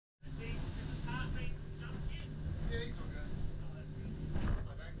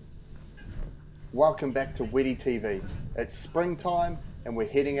Welcome back to Wettie TV. It's springtime and we're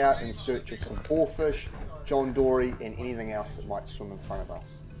heading out in search of some boarfish, John Dory and anything else that might swim in front of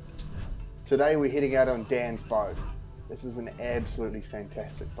us. Today we're heading out on Dan's boat. This is an absolutely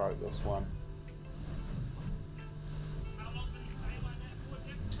fantastic boat, this one.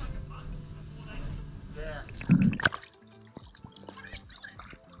 Yeah.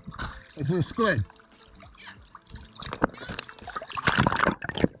 Is it a squid?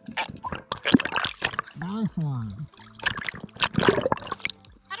 Nice one.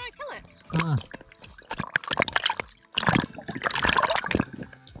 How do I kill it? Nice.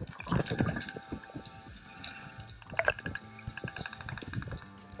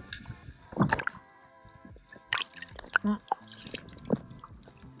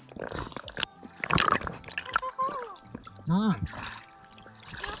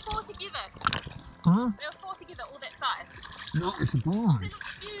 They were four together. Huh? They were four together, all that size. No, it's a barn. They look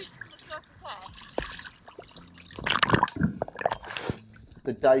huge from the surface there.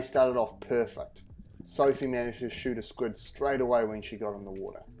 The day started off perfect. Sophie managed to shoot a squid straight away when she got in the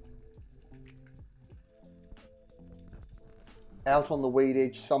water. Out on the weed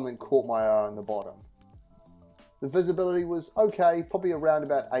edge, something caught my eye on the bottom. The visibility was okay, probably around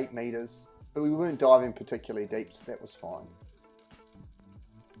about 8 meters, but we weren't diving particularly deep, so that was fine.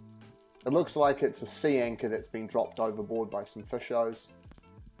 It looks like it's a sea anchor that's been dropped overboard by some fishers,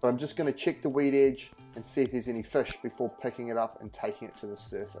 but I'm just going to check the weed edge and see if there's any fish before picking it up and taking it to the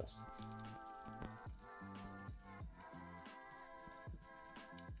surface.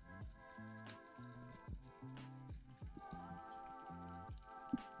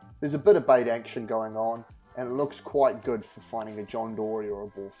 There's a bit of bait action going on, and it looks quite good for finding a John Dory or a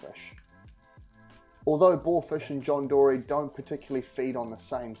boarfish. Although boarfish and John Dory don't particularly feed on the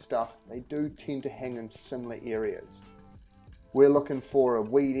same stuff, they do tend to hang in similar areas. We're looking for a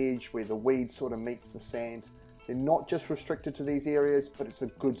weed edge where the weed sort of meets the sand. They're not just restricted to these areas, but it's a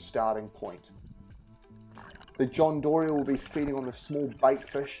good starting point. The John Dory will be feeding on the small bait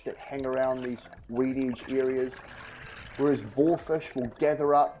fish that hang around these weed edge areas, whereas boarfish will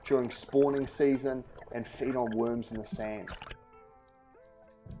gather up during spawning season and feed on worms in the sand.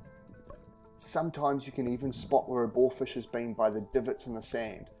 Sometimes you can even spot where a boarfish has been by the divots in the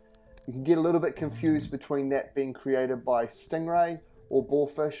sand. You can get a little bit confused between that being created by stingray or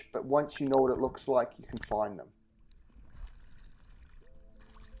boarfish, but once you know what it looks like, you can find them.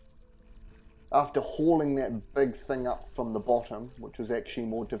 After hauling that big thing up from the bottom, which was actually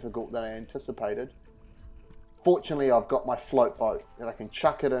more difficult than I anticipated, fortunately I've got my float boat that I can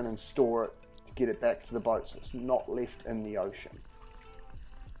chuck it in and store it to get it back to the boat so it's not left in the ocean.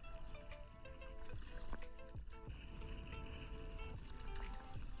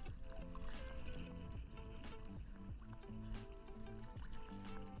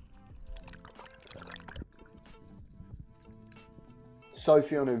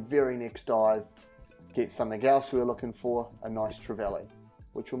 Sophie on her very next dive gets something else we were looking for, a nice trevally,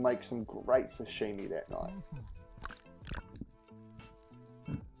 which will make some great sashimi that night.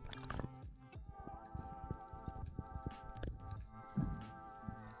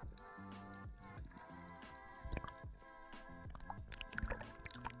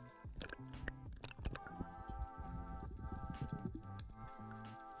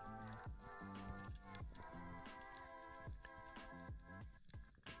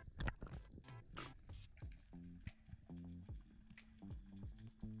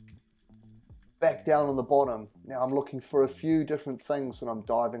 Back down on the bottom, now I'm looking for a few different things when I'm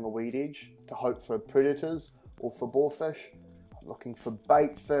diving a weed edge to hope for predators or for boarfish. I'm looking for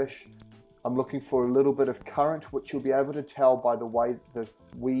bait fish. I'm looking for a little bit of current, which you'll be able to tell by the way the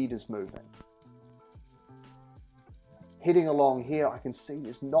weed is moving. Heading along here, I can see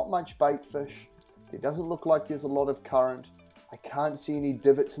there's not much bait fish. It doesn't look like there's a lot of current. I can't see any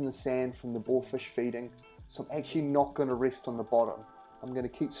divots in the sand from the boarfish feeding, so I'm actually not going to rest on the bottom. I'm going to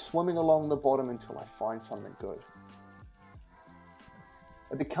keep swimming along the bottom until I find something good.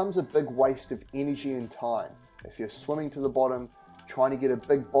 It becomes a big waste of energy and time if you're swimming to the bottom, trying to get a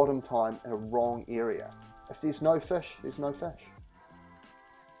big bottom time in a wrong area. If there's no fish, there's no fish.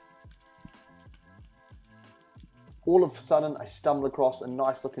 All of a sudden, I stumble across a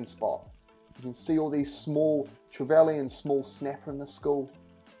nice looking spot. You can see all these small trevally and small snapper in the school.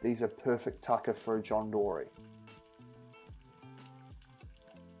 These are perfect tucker for a John Dory.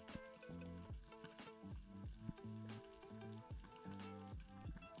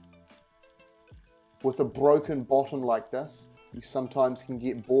 With a broken bottom like this, you sometimes can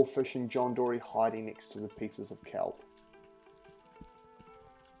get boarfish and John Dory hiding next to the pieces of kelp.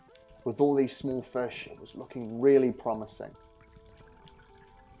 With all these small fish, it was looking really promising.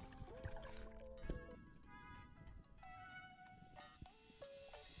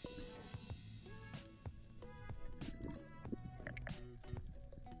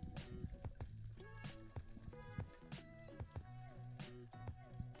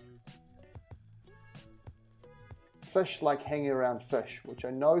 Fish like hanging around fish, which I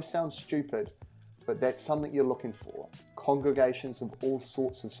know sounds stupid, but that's something you're looking for. Congregations of all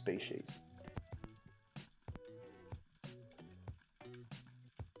sorts of species.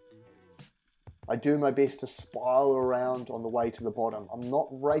 I do my best to spiral around on the way to the bottom. I'm not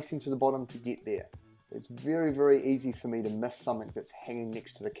racing to the bottom to get there. It's very, very easy for me to miss something that's hanging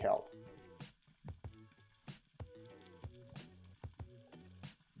next to the kelp.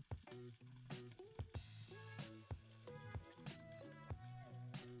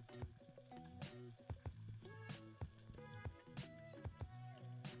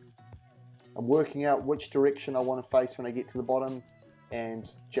 I'm working out which direction I want to face when I get to the bottom,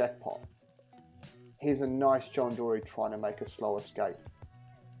 and jackpot. Here's a nice John Dory trying to make a slow escape.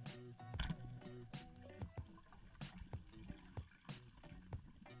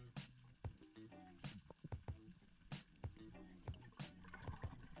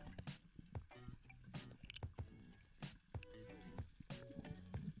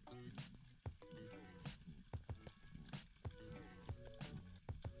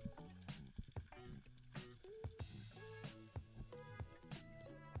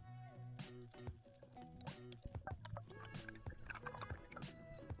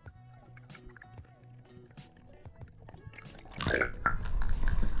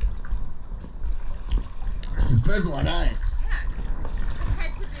 It's a big one, eh? Yeah. Just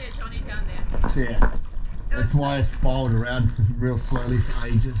had to be a Johnny down there. Yeah. That's why I spiraled around real slowly for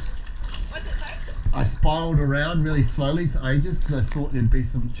ages. What's it like? I spiraled around really slowly for ages because I thought there'd be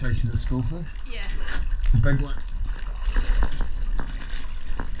some chasing a schoolfish. Yeah. It's a big one.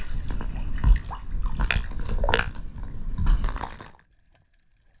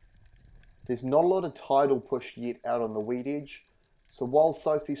 There's not a lot of tidal push yet out on the weed edge, so while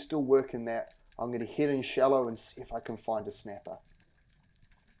Sophie's still working that, I'm going to head in shallow and see if I can find a snapper.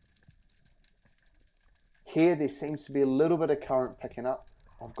 Here there seems to be a little bit of current picking up.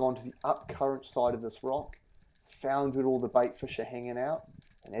 I've gone to the up current side of this rock, found where all the bait fish are hanging out,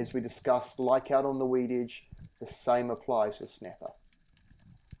 and as we discussed, like out on the weed edge, the same applies with snapper.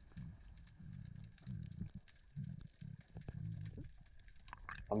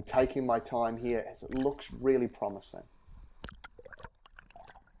 I'm taking my time here as it looks really promising.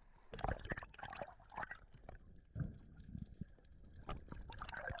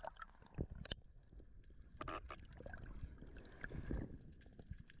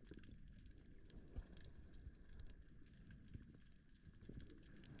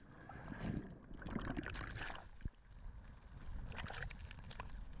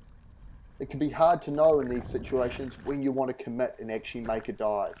 It can be hard to know in these situations when you want to commit and actually make a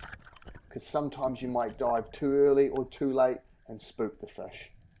dive, because sometimes you might dive too early or too late and spook the fish.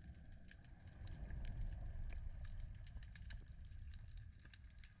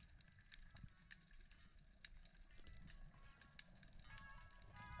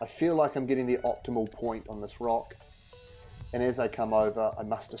 I feel like I'm getting the optimal point on this rock, and as I come over, I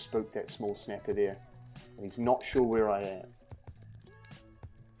must have spooked that small snapper there, and he's not sure where I am.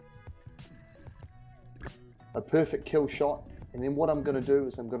 A perfect kill shot, and then what I'm going to do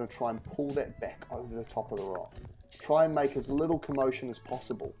is I'm going to try and pull that back over the top of the rock. Try and make as little commotion as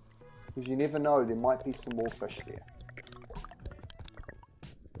possible, because you never know, there might be some more fish there.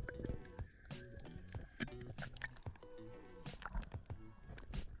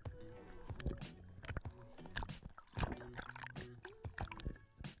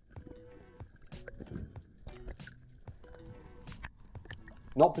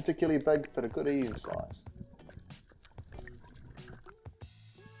 Not particularly big, but a good eating size.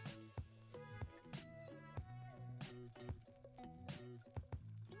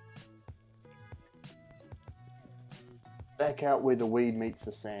 Back out where the weed meets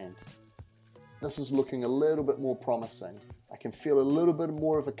the sand. This is looking a little bit more promising. I can feel a little bit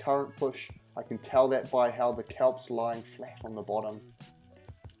more of a current push. I can tell that by how the kelp's lying flat on the bottom.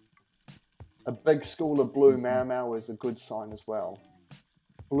 A big school of blue mau mau is a good sign as well.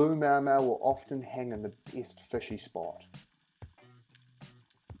 Blue mau mau will often hang in the best fishy spot.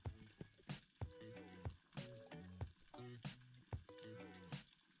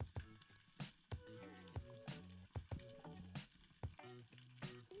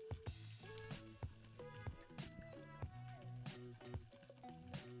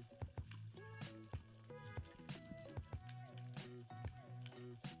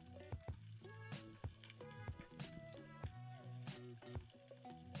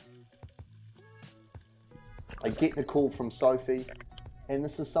 I get the call from Sophie, and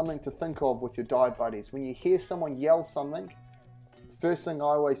this is something to think of with your dive buddies. When you hear someone yell something, first thing I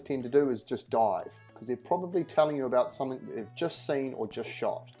always tend to do is just dive, because they're probably telling you about something that they've just seen or just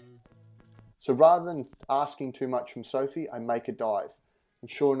shot. So rather than asking too much from Sophie, I make a dive. And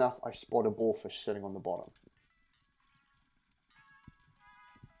sure enough, I spot a boarfish sitting on the bottom.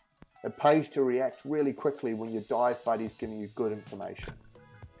 It pays to react really quickly when your dive buddy's giving you good information.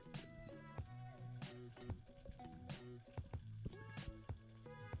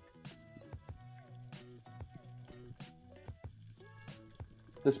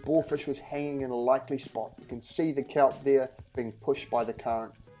 This boarfish was hanging in a likely spot. You can see the kelp there being pushed by the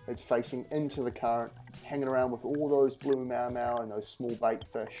current. It's facing into the current, hanging around with all those blue mau mau and those small bait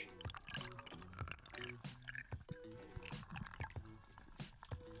fish.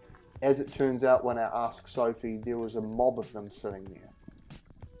 As it turns out, when I asked Sophie, there was a mob of them sitting there.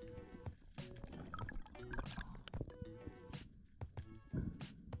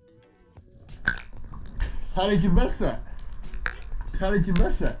 How did you miss it? How did you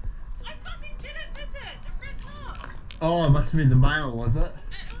miss it? I fucking didn't miss it. The red top. Oh, it must have been the male, was it? It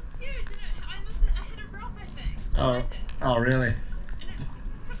was huge. And I hit a rock, I think. Oh, really? And it took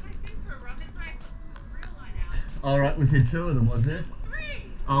my thing for a run. Then I put some real line out. Alright, was there 2 of them, was there? 3.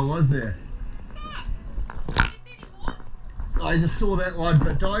 Oh, was there? Fuck. Did you see any more? I just saw that one,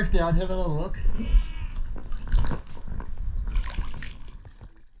 but dive down, have another look.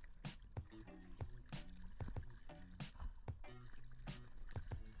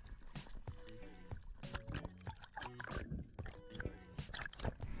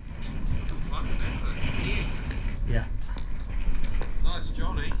 Yeah. Nice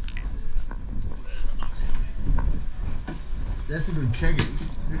Johnny. That's a good keggy.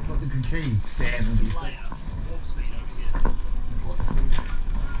 Who got the good key? Damn, Warp speed over here. What's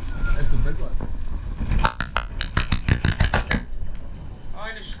that's a big one. Oh,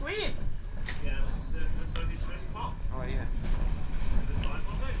 and a squid. Yeah, that's Sophie's first pop. Oh yeah. The size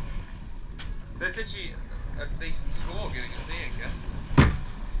was it? That's actually a decent score getting a sea anchor.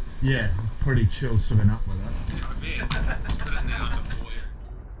 Yeah, pretty chill swimming up with it. I bet. Put it down for you.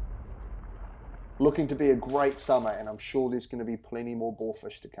 Looking to be a great summer, and I'm sure there's going to be plenty more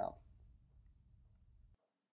boarfish to come.